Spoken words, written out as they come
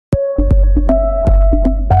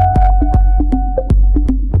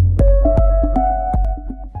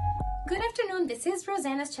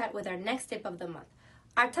Rosanna's chat with our next tip of the month.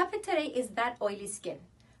 Our topic today is that oily skin.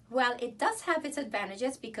 While it does have its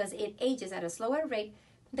advantages because it ages at a slower rate,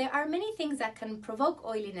 there are many things that can provoke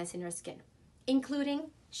oiliness in our skin, including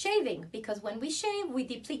shaving, because when we shave, we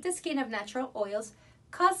deplete the skin of natural oils,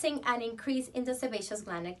 causing an increase in the sebaceous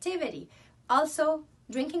gland activity. Also,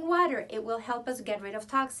 drinking water, it will help us get rid of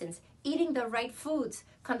toxins. Eating the right foods,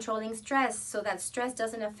 controlling stress so that stress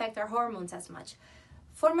doesn't affect our hormones as much.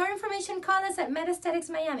 For more information, call us at Metaesthetics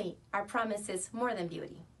Miami. Our promise is more than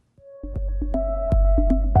beauty.